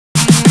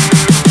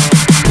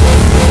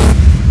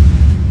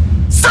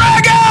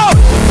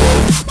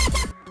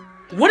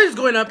What is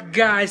going up,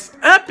 guys?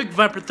 Epic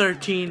Viper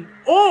 13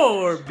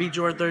 or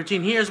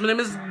BJor13 here. My name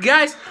is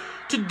guys.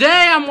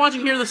 Today I'm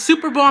watching here the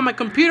Super Bowl on my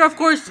computer. Of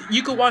course,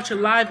 you could watch it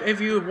live if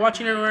you're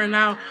watching it right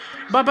now.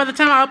 But by the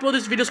time I upload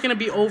this video, it's gonna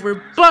be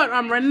over. But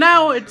right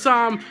now it's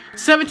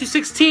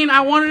 7-16.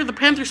 I wanted the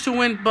Panthers to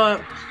win, but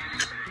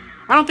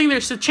I don't think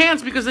there's a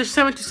chance because they're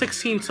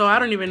 7-16. So I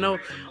don't even know.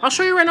 I'll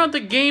show you right now the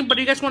game. But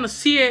if you guys want to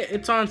see it,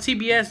 it's on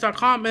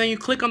CBS.com, and then you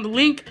click on the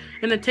link,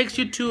 and it takes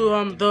you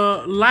to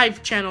the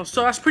live channel.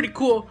 So that's pretty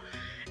cool.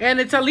 And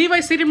it's at Levi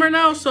Stadium right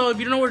now. So if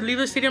you don't know where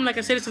Levi Stadium, like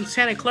I said, it's in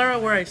Santa Clara,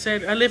 where I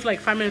said I live like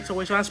 5 minutes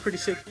away. So that's pretty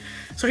sick.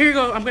 So here you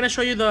go. I'm gonna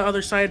show you the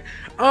other side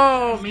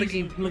of the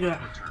game. Look at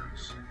that.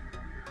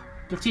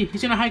 Let's see.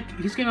 He's gonna hike.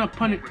 He's gonna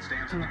punt it.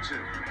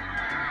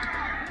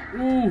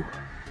 Ooh.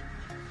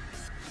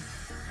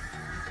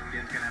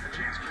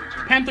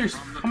 Panthers.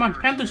 Come on,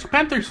 Panthers.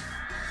 Panthers.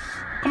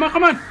 Come on,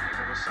 come on.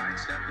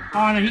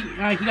 Oh,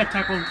 no, he got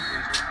tackled.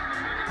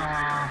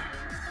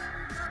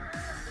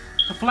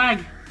 The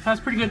flag.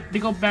 That's pretty good. They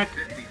go back.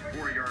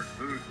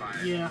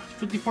 Yeah,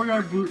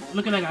 54-yard boot.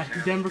 Look at that guy.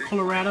 Denver,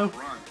 Colorado.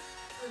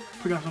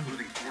 Pretty awesome.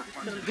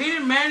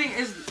 Peyton Manning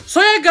is.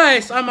 So yeah,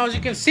 guys. As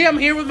you can see, I'm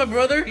here with my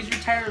brother. He's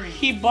retiring.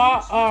 He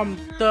bought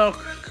the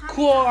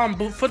cool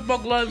football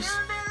gloves.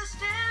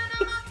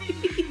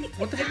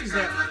 What the heck is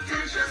that?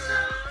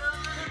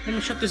 Let me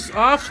shut this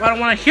off. I don't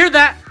want to hear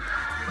that.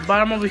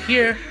 But I'm over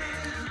here.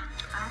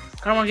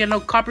 I don't want to get no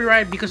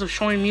copyright because of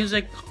showing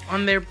music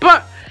on there.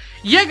 But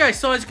yeah, guys.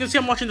 So as you can see,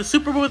 I'm watching the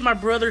Super Bowl with my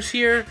brothers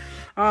here.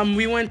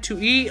 We went to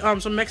eat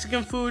some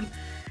Mexican food.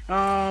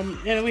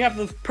 And we have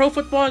the pro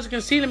football. As you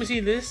can see, let me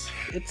see this.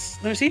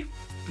 Let me see.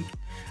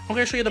 I'm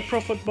gonna show you the pro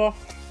football.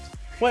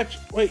 Wait.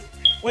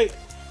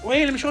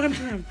 Let me show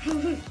him.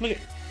 Look at.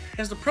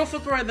 There's the pro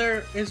football right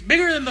there. It's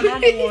bigger than the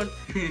normal one.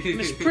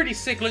 And it's pretty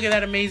sick. Look at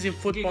that amazing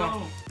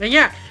football. And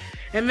yeah.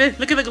 And then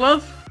look at the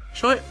glove.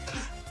 Show it.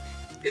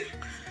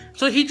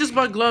 So he just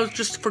bought gloves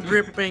just for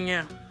gripping,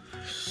 yeah.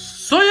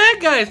 So yeah,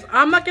 guys,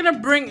 I'm not gonna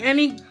bring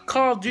any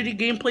Call of Duty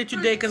gameplay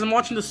today because I'm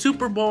watching the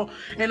Super Bowl,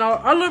 and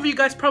all of you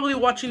guys probably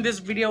watching this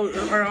video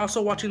are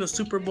also watching the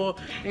Super Bowl,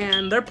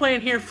 and they're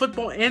playing here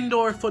football,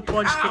 indoor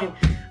football. Just kidding.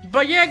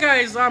 But yeah,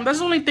 guys, that's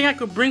the only thing I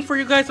could bring for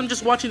you guys. I'm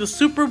just watching the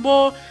Super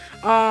Bowl.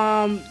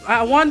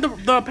 I want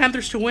the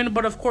Panthers to win,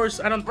 but of course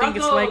I don't think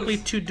it's likely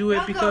to do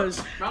it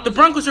because the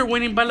Broncos are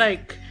winning by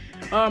like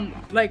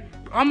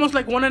almost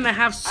like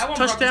 1.5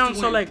 touchdowns.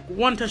 So like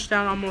 1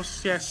 touchdown,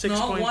 almost 6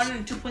 points. 1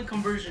 and 2 point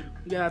conversion.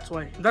 Yeah,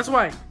 that's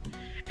why.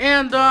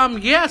 And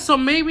yeah, so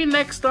maybe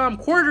next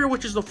quarter,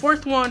 which is the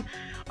 4th one,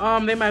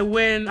 they might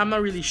win. I'm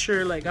not really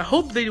sure. Like I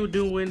hope they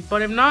do win,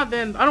 but if not,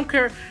 then I don't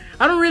care.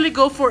 I don't really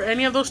go for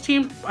any of those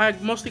teams. I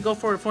mostly go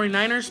for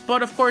 49ers.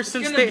 But of course,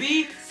 since it's gonna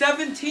be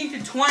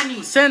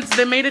 17-20. Since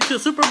they made it to the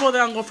Super Bowl,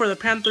 then I'll go for the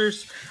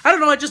Panthers. I don't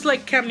know. I just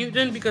like Cam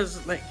Newton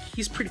because like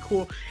he's pretty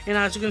cool. And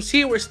as you can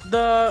see, it's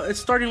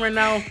starting right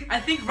now. I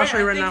think I'll show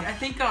you right now. I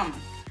think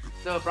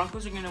the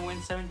Broncos are gonna win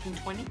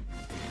 17-20.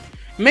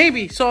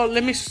 Maybe. So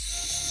let me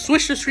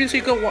switch the screen so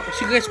you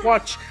guys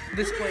watch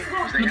this play.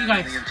 Look, you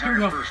guys. Here we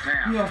go.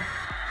 Yeah.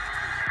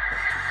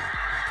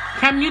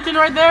 Cam Newton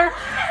right there.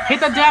 Hit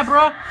that jab,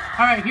 bro.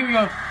 All right, here we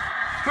go.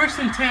 1st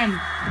and 10.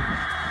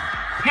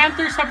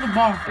 Panthers have the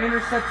ball.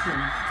 Interception.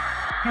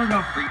 Here we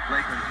go.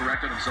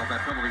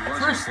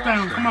 First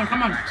down. Come on.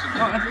 Oh,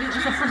 it's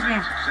a first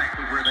down.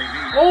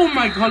 Oh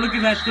my God! Look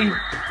at that thing.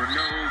 For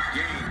no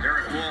gain,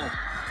 Derek Wolfe.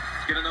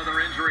 Get another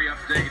injury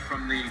update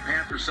from the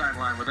Panthers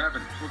sideline with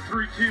Evan. Well,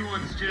 3 key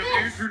ones, Jim.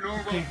 Andrew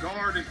Norwell,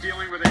 guard, is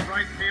dealing with a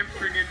right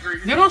hamstring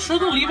injury. They don't show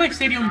the Levi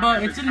Stadium,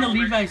 but it's in the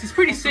Levi's. It's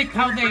pretty sick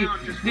how they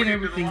did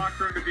everything.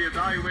 To be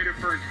evaluated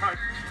for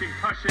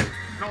concussion.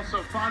 And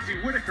also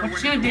Fozzie Whitaker went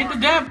to hit the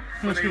jab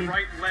with a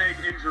right leg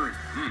injury.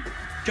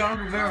 John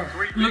Rivera.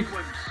 Look,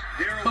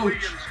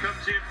 coach.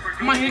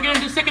 Come on, you're gonna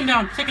do second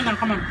down. Second down,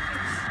 come on.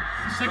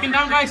 Second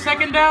down, guys.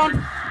 Second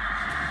down.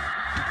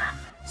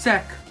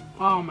 Sack.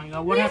 Oh my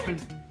God, what happened?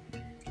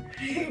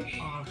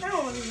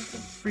 Oh,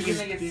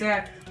 freaking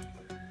sack.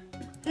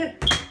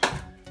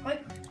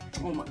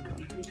 Oh my God.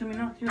 You coming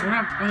out?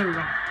 Oh, there we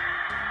go.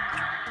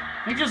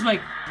 It just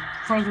like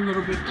froze a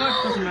little bit,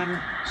 but doesn't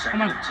matter.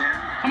 Come on.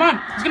 Come on.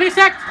 He's gonna get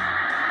sacked.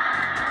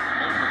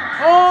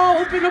 Oh,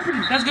 open.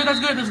 That's good.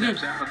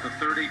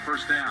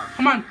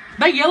 Come on.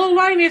 That yellow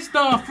line is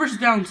the first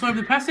down. So if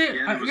they pass it,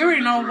 you already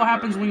know what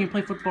happens when you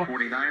play football.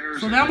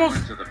 So they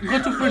almost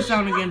go to first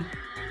down again.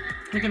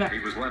 Look at that.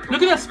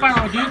 Look at that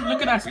spiral, dude.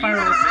 Look at that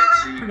spiral.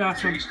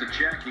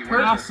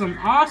 Pretty awesome.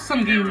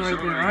 Awesome game right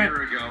there, alright?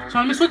 So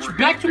let me switch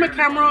back to my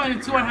camera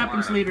and see what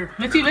happens later.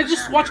 Let's see. Let's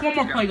just watch one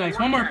more play, guys.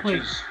 One more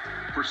play.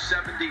 For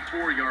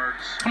 74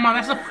 yards. Come on,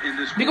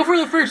 they go for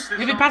the first. If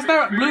they pass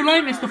that blue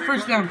line, it's the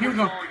first down. Here we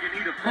go.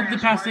 Hope they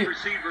pass it.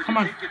 Come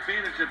on.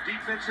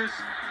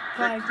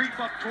 There's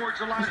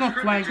no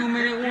flag.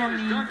 2-minute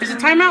warning. Is it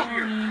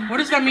timeout? What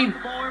does that mean?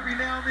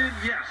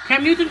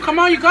 Cam Newton, come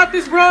on, you got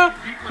this, bro.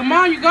 Come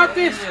on, you got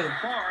this. Is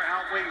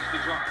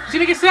he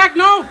gonna get sacked?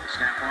 No.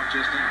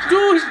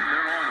 Dude.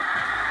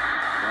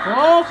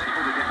 Oh.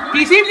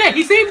 He saved it.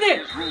 He saved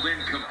it. Is ruled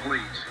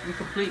incomplete.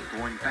 Incomplete.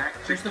 Going back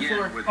to Touch the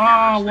floor. with Oh,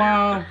 Harris there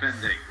wow.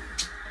 defending.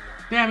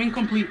 Damn,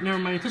 incomplete. Never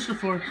mind. Touch the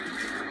floor.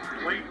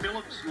 Wade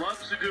Phillips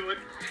loves to do it.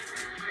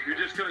 You're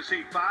just going to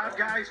see 5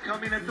 guys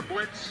coming at the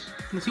blitz.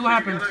 Let's see what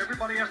happens.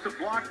 Everybody has to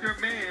block their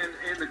man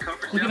in the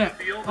coverage Look down at the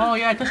that. field. Oh,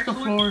 yeah, I touched the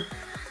floor.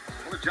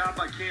 What a job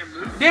by Cam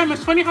Newton. Damn,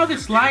 it's funny how they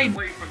slide.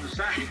 Away from the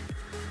sack.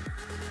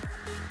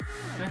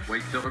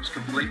 Wade Phillips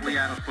completely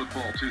out of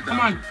football. Come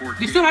on. 2014.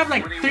 They still have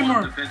like 3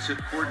 more. Defensive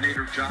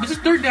coordinator job This is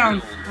 3rd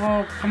down.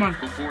 Oh, come on.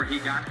 before he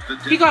got the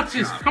He got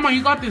this. job. Come on,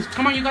 you got this.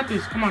 Come on, you got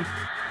this. Come on.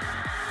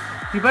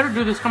 You better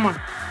do this. Come on.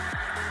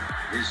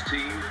 His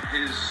team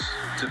is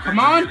Come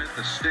on.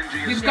 the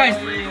stingiest These guys.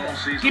 in the league all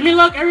season Give me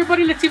luck,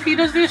 everybody. Let's see if he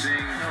does this. long.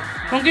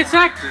 Don't get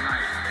sacked. Tonight.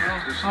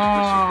 And this is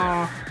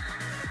Oh,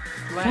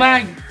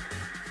 flag.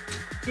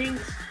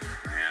 Jinx.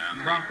 And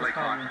the Broncos play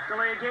clock. calling.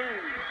 Delay a game.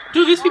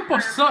 Dude, these people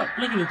suck.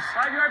 Look at this.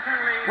 5-yard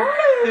penalty.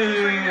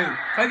 Woo!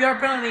 5-yard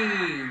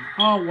penalty.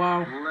 Oh, wow.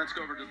 Let's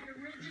go over to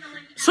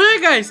So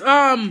yeah, guys,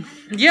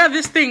 yeah,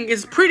 this thing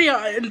is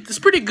it's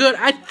pretty good.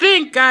 I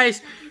think,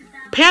 guys,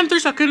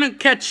 Panthers are gonna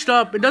catch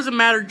up. It doesn't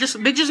matter.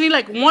 They just need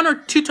like 1 or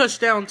 2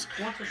 touchdowns,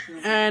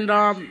 and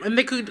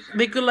they could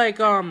like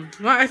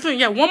I think,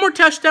 yeah, 1 more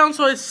touchdown.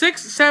 So it's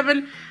 6,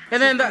 7,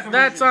 and then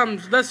that's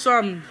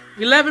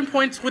 11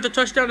 points with a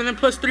touchdown, and then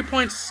plus 3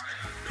 points,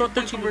 12,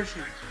 13,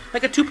 Conversion.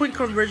 like a 2-point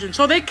conversion.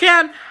 So they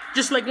can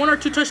just like 1 or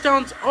 2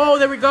 touchdowns. Oh,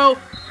 there we go.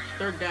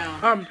 3rd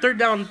down. 3rd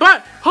down.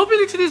 But hope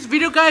you enjoyed this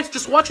video, guys.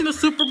 Just watching the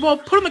Super Bowl.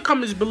 Put in the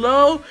comments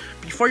below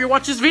before you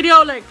watch this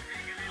video, like,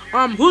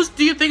 who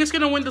do you think is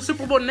gonna win the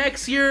Super Bowl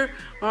next year?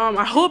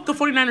 I hope the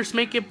 49ers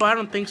make it, but I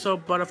don't think so.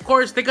 But of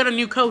course, they got a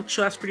new coach,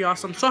 so that's pretty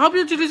awesome. So I hope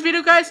you enjoyed this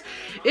video, guys.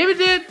 If you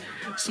did,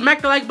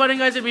 smack the like button,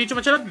 guys. If you're new to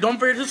my channel, don't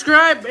forget to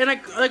subscribe. And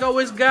like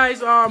always,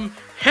 guys,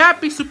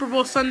 happy Super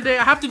Bowl Sunday.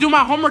 I have to do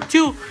my homework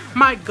too.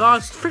 My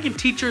gosh, freaking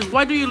teachers,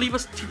 why do you leave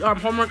us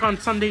homework on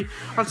Sunday,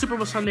 on Super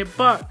Bowl Sunday?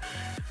 But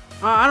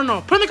I don't know.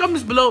 Put in the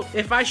comments below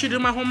if I should do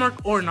my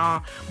homework or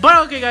not. But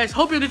okay, guys.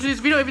 Hope you enjoyed this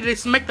video. If you did,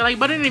 smack the like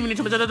button. And if you're new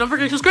to my channel, don't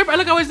forget to subscribe. And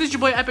like always, this is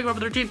your boy Epic Robber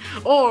 13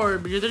 or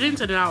BJ13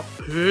 signing out.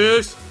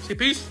 Peace. Say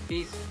peace.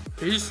 Peace.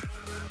 Peace.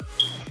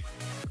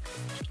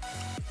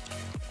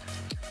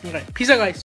 Okay. Peace out, guys.